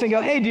with the next thing. I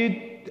go, hey,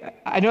 dude,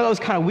 I know that was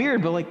kind of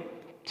weird, but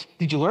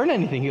did you learn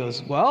anything? He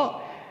goes,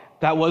 well,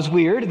 that was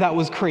weird. That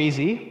was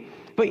crazy.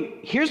 But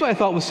here's what I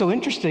thought was so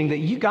interesting, that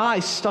you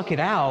guys stuck it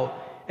out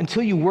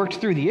until you worked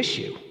through the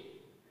issue.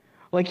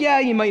 Yeah,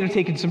 you might have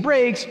taken some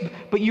breaks,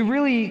 but you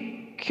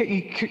really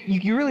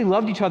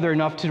loved each other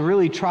enough to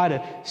really try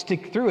to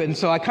stick through it. And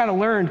so I kind of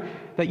learned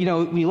that,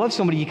 when you love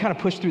somebody, you kind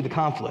of push through the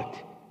conflict,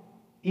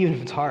 even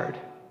if it's hard.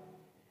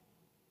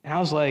 And I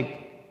was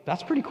like,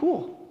 that's pretty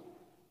cool.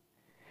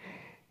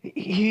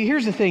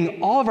 Here's the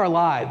thing, all of our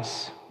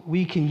lives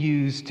we can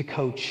use to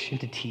coach and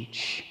to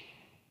teach.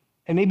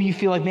 And maybe you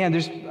feel like, man,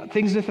 there's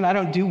things that I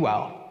don't do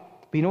well.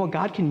 But you know what?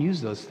 God can use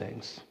those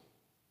things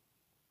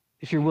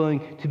if you're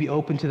willing to be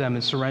open to them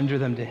and surrender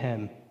them to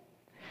Him.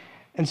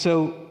 And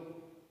so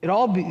it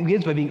all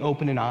begins by being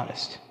open and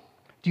honest.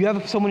 Do you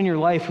have someone in your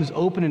life who's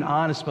open and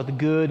honest about the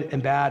good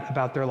and bad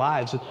about their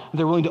lives?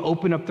 They're willing to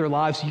open up their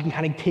lives so you can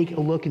kind of take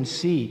a look and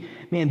see,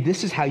 man,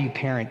 this is how you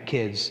parent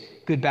kids,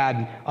 good, bad,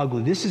 and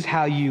ugly. This is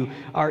how you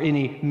are in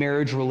a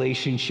marriage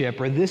relationship,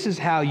 or this is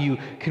how you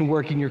can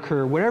work in your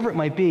career, whatever it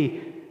might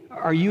be.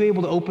 Are you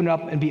able to open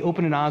up and be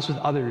open and honest with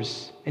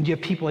others? And do you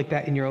have people like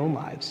that in your own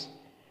lives?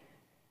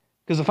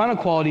 Because the final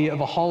quality of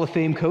a Hall of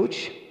Fame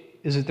coach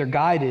is that they're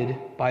guided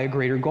by a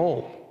greater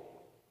goal.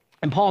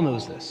 And Paul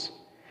knows this.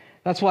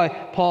 That's why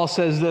Paul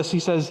says this.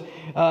 He says,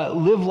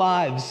 live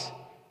lives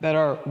that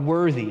are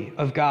worthy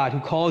of God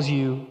who calls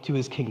you to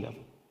His kingdom.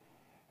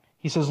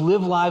 He says,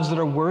 live lives that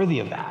are worthy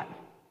of that.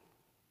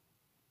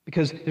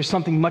 Because there's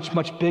something much,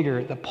 much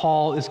bigger that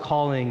Paul is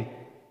calling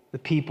the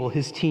people,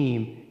 his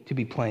team, to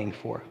be playing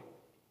for.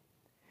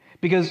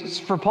 Because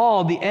for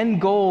Paul, the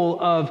end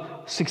goal of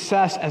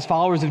success as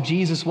followers of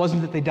Jesus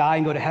wasn't that they die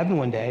and go to heaven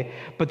one day,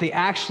 but they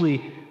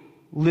actually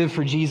live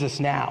for Jesus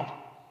now.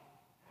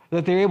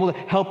 That they're able to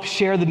help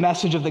share the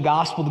message of the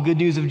gospel, the good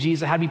news of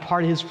Jesus, how to be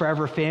part of His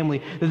forever family,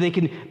 that they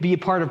can be a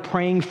part of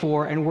praying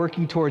for and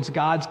working towards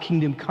God's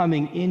kingdom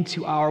coming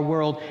into our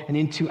world and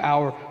into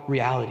our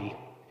reality.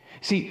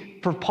 See,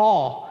 for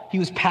Paul, he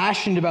was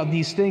passionate about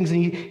these things,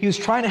 and he was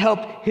trying to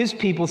help his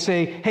people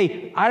say,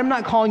 hey, I'm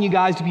not calling you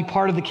guys to be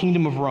part of the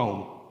kingdom of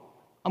Rome.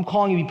 I'm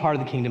calling you to be part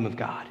of the kingdom of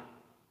God.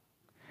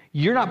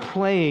 You're not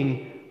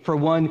playing for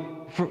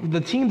the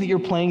team that you're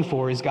playing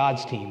for is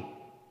God's team.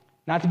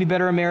 Not to be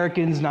better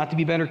Americans, not to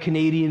be better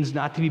Canadians,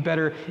 not to be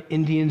better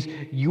Indians.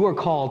 You are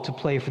called to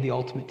play for the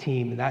ultimate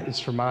team, and that is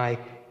for my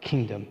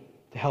kingdom,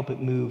 to help it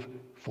move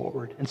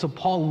forward. And so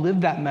Paul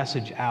lived that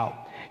message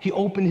out. He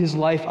opened his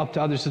life up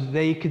to others so that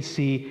they could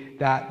see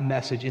that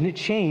message, and it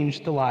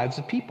changed the lives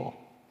of people.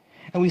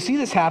 And we see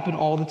this happen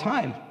all the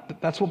time.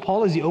 That's what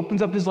Paul is. He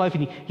opens up his life,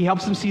 and he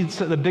helps them see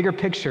the bigger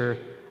picture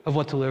of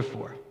what to live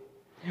for.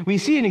 We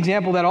see an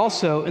example of that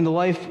also in the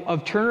life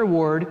of Turner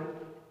Ward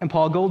and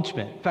Paul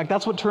Goldschmidt. In fact,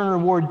 that's what Turner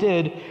Ward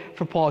did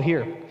for Paul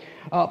here.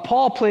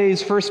 Paul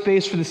plays first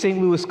base for the St.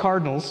 Louis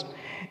Cardinals,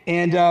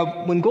 And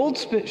when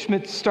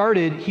Goldschmidt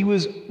started, he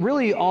was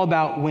really all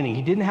about winning.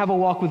 He didn't have a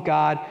walk with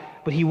God,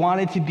 but he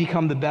wanted to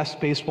become the best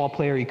baseball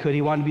player he could.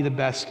 He wanted to be the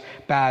best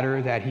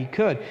batter that he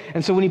could.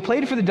 And so when he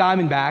played for the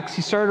Diamondbacks,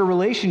 he started a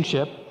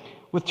relationship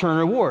with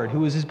Turner Ward,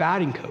 who was his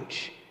batting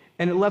coach.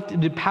 And it left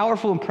a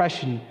powerful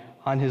impression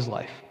on his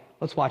life.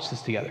 Let's watch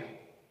this together.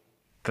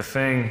 The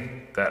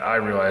thing that I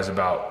realized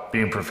about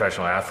being a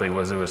professional athlete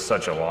was it was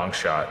such a long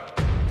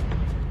shot.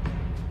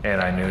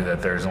 And I knew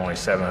that there's only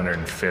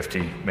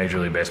 750 Major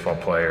League Baseball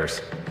players.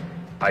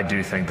 I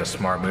do think the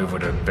smart move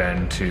would have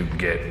been to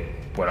get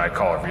what I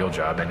call a real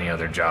job, any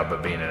other job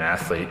but being an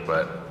athlete,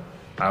 but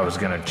I was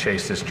gonna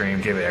chase this dream,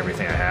 give it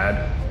everything I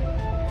had.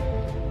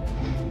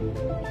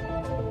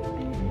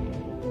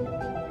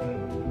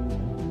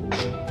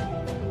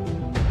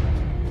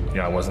 You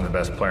know, I wasn't the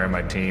best player on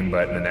my team,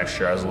 but the next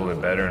year I was a little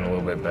bit better and a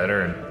little bit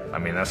better. And I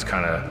mean, that's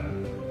kind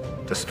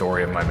of the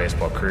story of my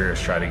baseball career,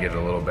 is try to get a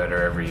little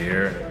better every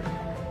year.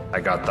 I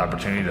got the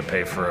opportunity to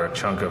pay for a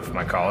chunk of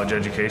my college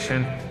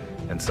education.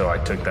 And so I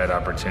took that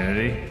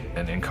opportunity,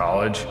 and in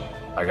college,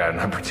 I got an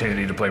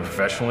opportunity to play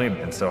professionally.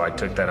 And so I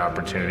took that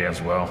opportunity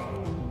as well.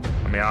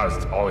 I mean,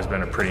 I've always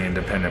been a pretty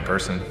independent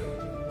person.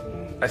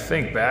 I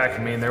think back,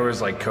 I mean, there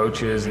was like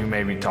coaches who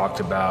maybe talked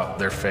about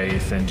their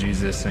faith in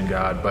Jesus and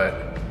God,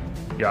 but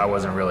yeah, I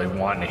wasn't really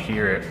wanting to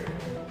hear it.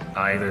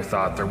 I either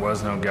thought there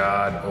was no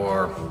God,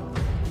 or,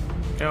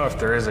 you know, if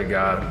there is a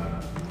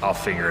God, I'll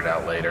figure it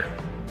out later.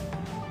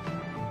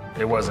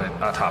 It wasn't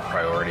a top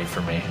priority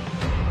for me,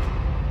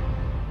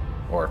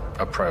 or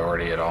a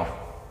priority at all.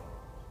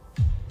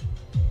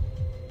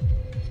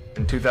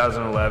 In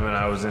 2011,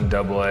 I was in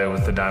AA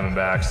with the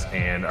Diamondbacks,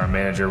 and our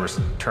manager was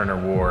Turner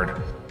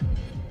Ward.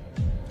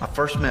 I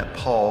first met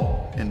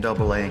Paul in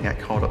AA and got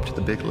called up to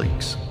the big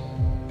leagues.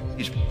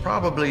 He's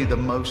probably the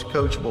most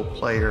coachable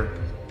player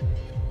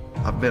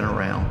I've been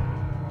around.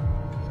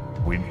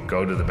 We'd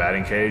go to the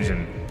batting cage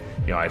and,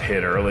 you know, I'd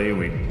hit early.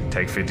 We'd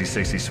take 50,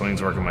 60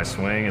 swings, working my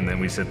swing, and then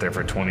we'd sit there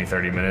for 20,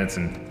 30 minutes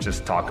and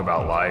just talk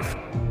about life.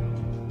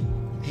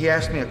 He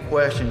asked me a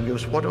question. He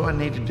goes, "What do I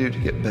need to do to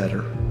get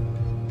better?"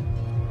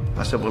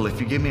 I said, "Well, if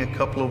you give me a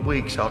couple of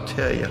weeks, I'll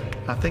tell you."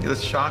 I think the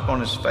shock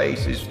on his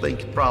face is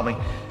thinking probably,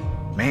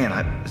 man,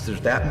 is there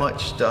that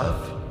much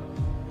stuff?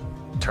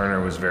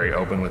 Turner was very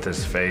open with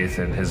his faith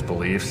and his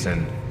beliefs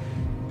and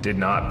did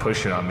not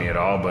push it on me at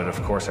all, but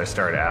of course I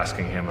started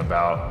asking him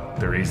about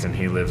the reason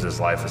he lives his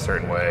life a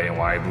certain way and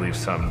why he believes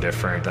something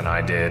different than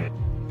I did.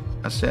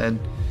 I said,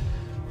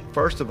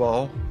 first of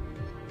all,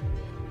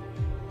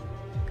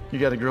 you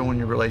got to grow in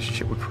your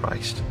relationship with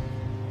Christ.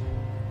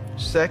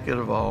 Second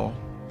of all,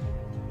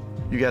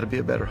 you got to be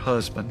a better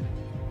husband.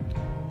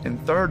 And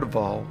third of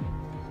all,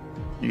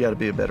 you got to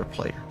be a better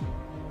player.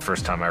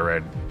 First time I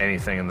read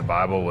anything in the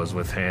Bible was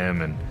with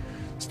him, and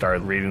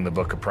started reading the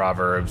book of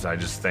Proverbs. I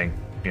just think,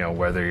 you know,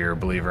 whether you're a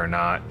believer or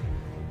not,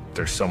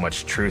 there's so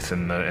much truth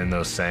in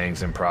those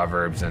sayings in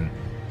Proverbs, and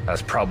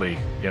that's probably,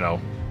 you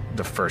know,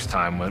 the first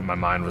time when my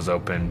mind was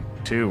open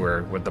to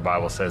where what the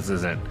Bible says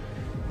isn't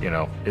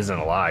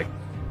a lie.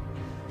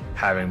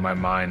 Having my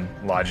mind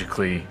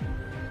logically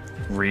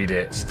read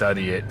it,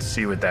 study it,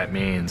 see what that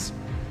means,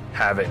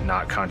 have it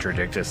not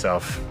contradict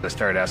itself. I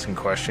started asking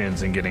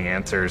questions and getting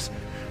answers,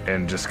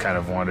 and just kind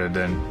of wanted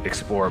to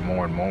explore it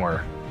more and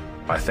more.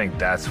 I think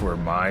that's where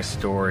my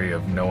story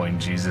of knowing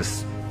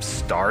Jesus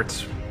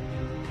starts.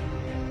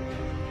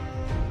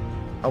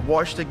 I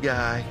watched a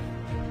guy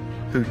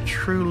who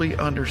truly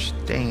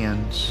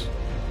understands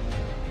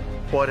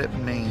what it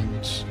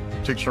means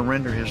to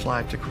surrender his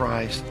life to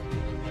Christ.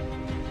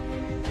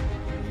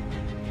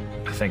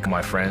 I think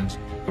my friends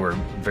were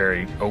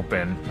very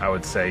open, I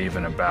would say,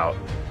 even about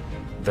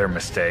their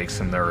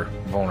mistakes and their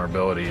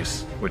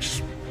vulnerabilities,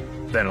 which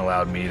then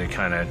allowed me to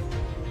kind of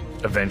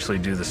eventually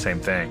do the same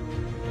thing.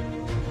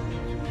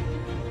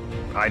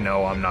 I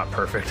know I'm not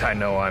perfect. I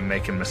know I'm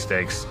making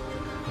mistakes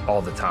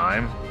all the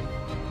time.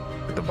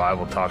 The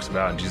Bible talks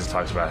about, and Jesus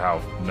talks about,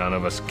 how none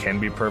of us can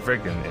be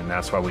perfect, and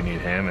that's why we need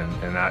him,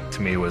 and that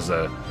to me was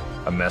a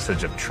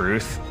message of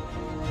truth.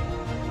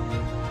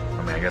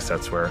 I mean, I guess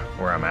that's where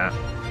I'm at.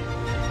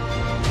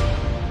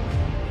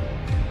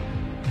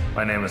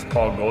 My name is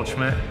Paul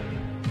Goldschmidt,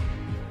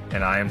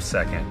 and I am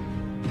second.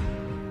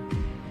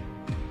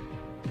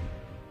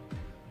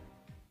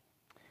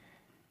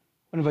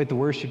 I want to invite the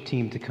worship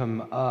team to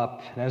come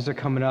up. And as they're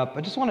coming up,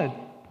 I just want to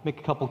make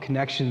a couple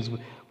connections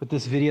with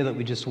this video that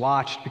we just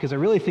watched, because I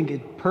really think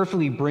it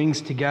perfectly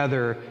brings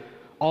together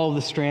all of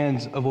the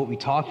strands of what we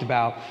talked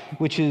about,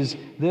 which is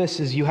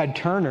you had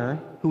Turner,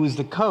 who was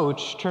the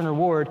coach, Turner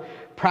Ward,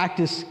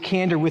 practice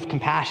candor with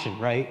compassion,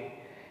 right?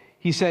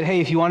 He said, hey,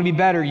 if you want to be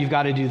better, you've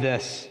got to do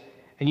this.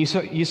 And you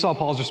saw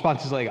Paul's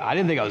response. He's like, I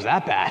didn't think I was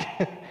that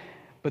bad.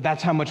 But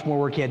that's how much more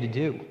work he had to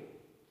do.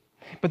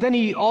 But then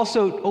he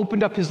also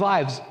opened up his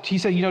lives. He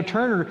said,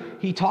 Turner,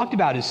 he talked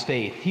about his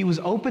faith. He was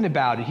open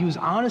about it. He was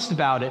honest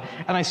about it.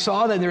 And I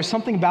saw that there was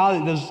something about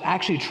it that was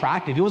actually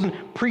attractive. He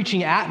wasn't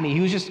preaching at me. He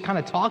was just kind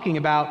of talking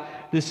about,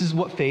 this is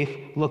what faith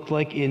looked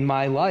like in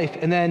my life.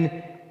 And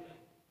then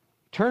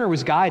Turner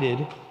was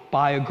guided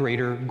by a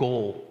greater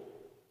goal.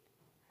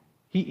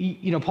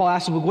 Paul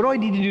asked him, what do I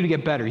need to do to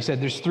get better? He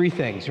said, there's 3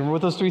 things. Remember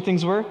what those 3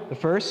 things were? The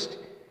first,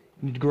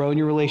 you need to grow in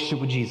your relationship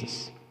with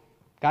Jesus.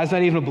 Guy's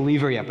not even a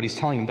believer yet, but he's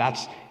telling him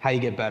that's how you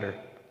get better.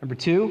 Number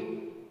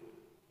 2,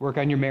 work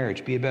on your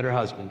marriage. Be a better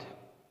husband.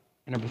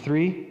 And number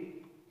 3,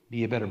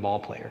 be a better ball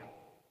player.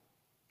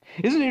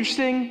 Isn't it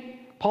interesting?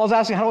 Paul's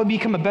asking, how do I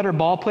become a better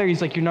ball player?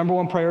 He's like, your number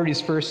 1 priority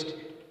is first,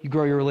 you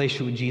grow your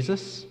relationship with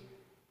Jesus,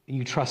 and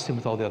you trust him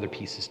with all the other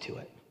pieces to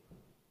it.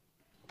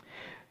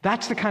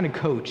 That's the kind of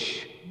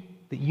coach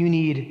that you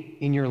need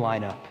in your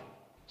lineup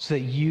so that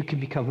you can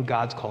become who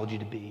God's called you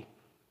to be,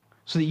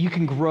 so that you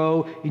can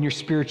grow in your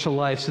spiritual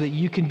life, so that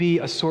you can be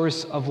a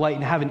source of light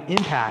and have an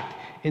impact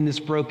in this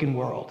broken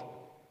world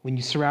when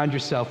you surround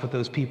yourself with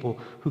those people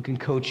who can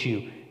coach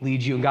you,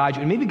 lead you, and guide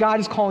you. And maybe God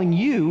is calling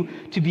you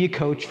to be a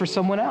coach for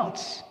someone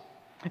else.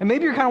 And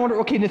maybe you're kind of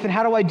wondering, okay, Nathan,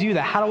 how do I do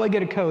that? How do I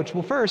get a coach?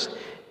 Well, first,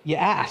 you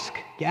ask.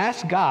 You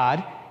ask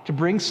God to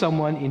bring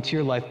someone into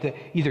your life that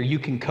either you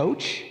can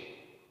coach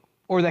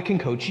or that can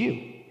coach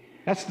you.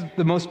 That's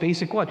the most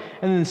basic one.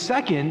 And then the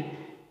second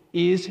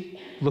is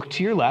look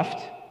to your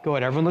left. Go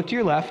ahead, everyone look to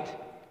your left,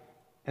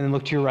 and then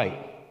look to your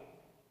right.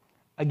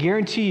 I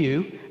guarantee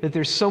you that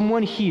there's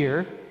someone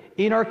here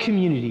in our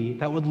community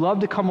that would love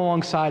to come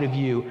alongside of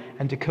you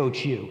and to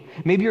coach you.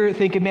 Maybe you're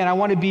thinking, man, I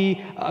want to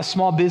be a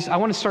small business. I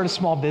want to start a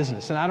small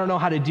business, and I don't know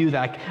how to do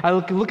that. I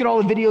look at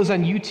all the videos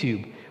on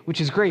YouTube, which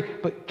is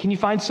great, but can you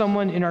find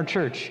someone in our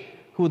church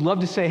who would love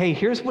to say, hey,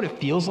 here's what it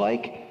feels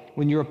like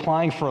when you're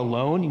applying for a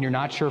loan and you're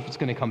not sure if it's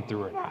going to come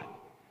through or not.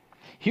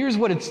 Here's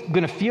what it's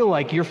going to feel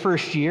like your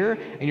first year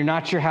and you're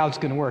not sure how it's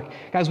going to work.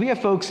 Guys, we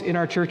have folks in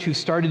our church who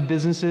started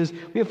businesses.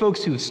 We have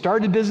folks who have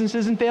started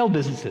businesses and failed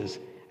businesses,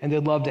 and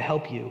they'd love to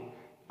help you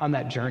on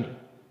that journey.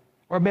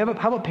 Or how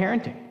about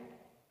parenting?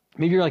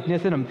 Maybe you're like,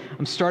 Nathan,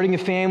 I'm starting a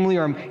family,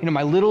 or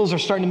my littles are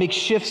starting to make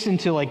shifts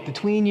into like the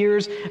tween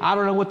years. I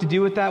don't know what to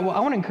do with that. Well, I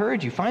want to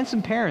encourage you. Find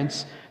some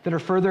parents that are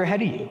further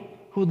ahead of you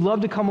who would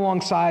love to come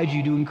alongside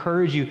you, to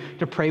encourage you,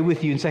 to pray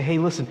with you and say, hey,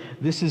 listen,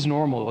 this is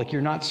normal. Like,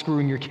 you're not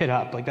screwing your kid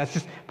up. Like, that's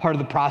just part of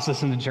the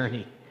process and the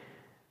journey.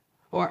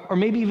 Or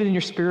maybe even in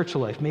your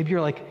spiritual life. Maybe you're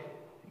like,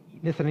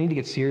 Nathan, I need to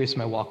get serious in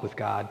my walk with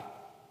God.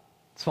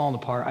 It's falling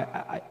apart.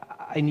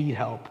 I need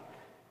help.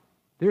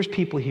 There's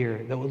people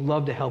here that would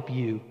love to help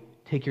you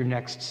take your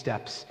next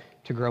steps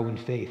to grow in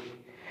faith.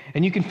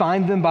 And you can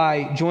find them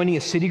by joining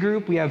a city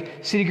group. We have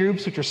city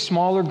groups, which are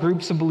smaller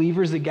groups of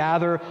believers that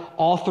gather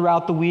all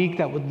throughout the week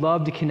that would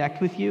love to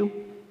connect with you.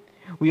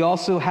 We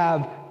also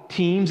have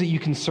teams that you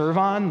can serve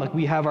on. Like,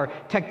 we have our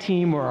tech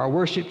team or our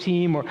worship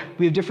team, or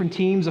we have different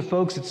teams of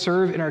folks that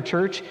serve in our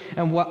church.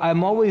 And what I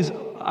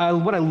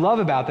love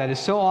about that is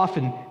so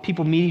often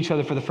people meet each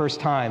other for the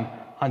first time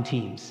on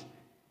teams.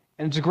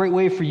 And it's a great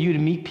way for you to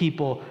meet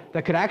people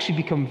that could actually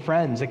become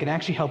friends, that can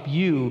actually help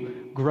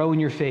you grow in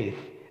your faith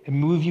and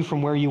move you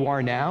from where you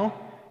are now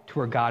to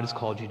where God has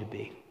called you to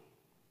be.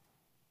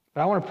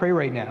 But I want to pray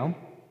right now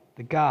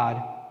that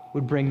God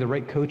would bring the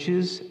right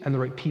coaches and the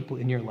right people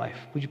in your life.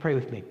 Would you pray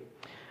with me?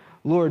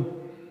 Lord,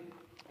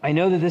 I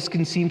know that this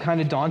can seem kind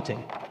of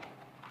daunting.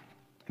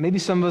 Maybe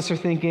some of us are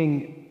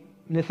thinking,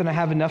 Nathan, I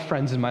have enough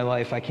friends in my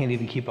life I can't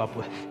even keep up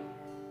with.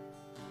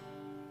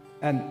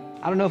 And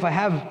I don't know if I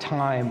have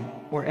time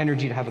or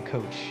energy to have a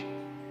coach.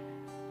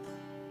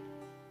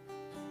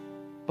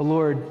 But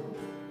Lord,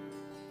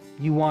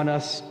 you want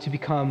us to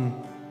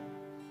become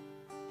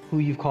who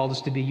you've called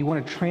us to be. You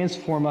want to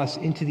transform us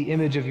into the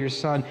image of your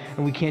Son,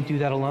 and we can't do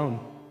that alone.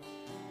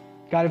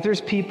 God, if there's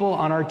people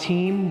on our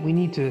team we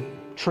need to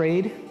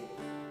trade,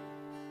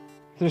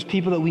 if there's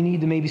people that we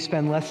need to maybe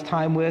spend less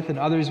time with and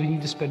others we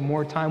need to spend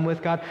more time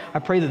with, God, I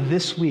pray that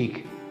this week,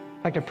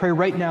 in fact, I pray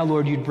right now,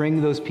 Lord, you'd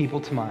bring those people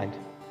to mind.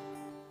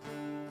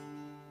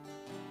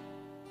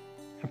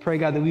 I pray,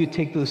 God, that we would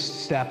take those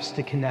steps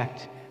to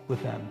connect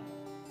with them,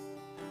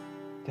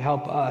 to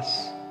help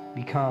us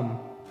become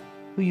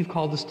who you've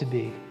called us to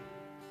be.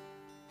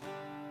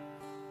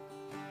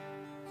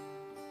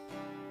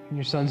 In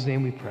your Son's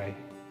name we pray.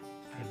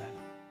 Amen.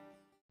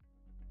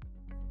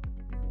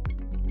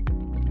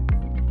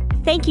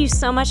 Thank you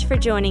so much for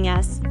joining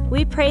us.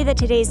 We pray that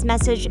today's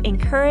message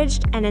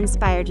encouraged and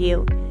inspired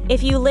you.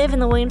 If you live in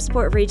the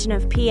Williamsport region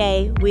of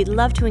PA, we'd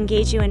love to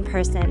engage you in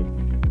person.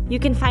 You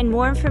can find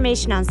more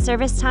information on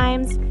service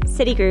times,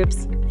 city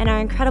groups, and our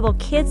incredible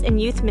kids and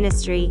youth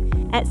ministry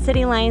at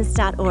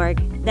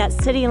citylions.org. That's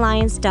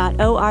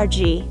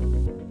citylions.org.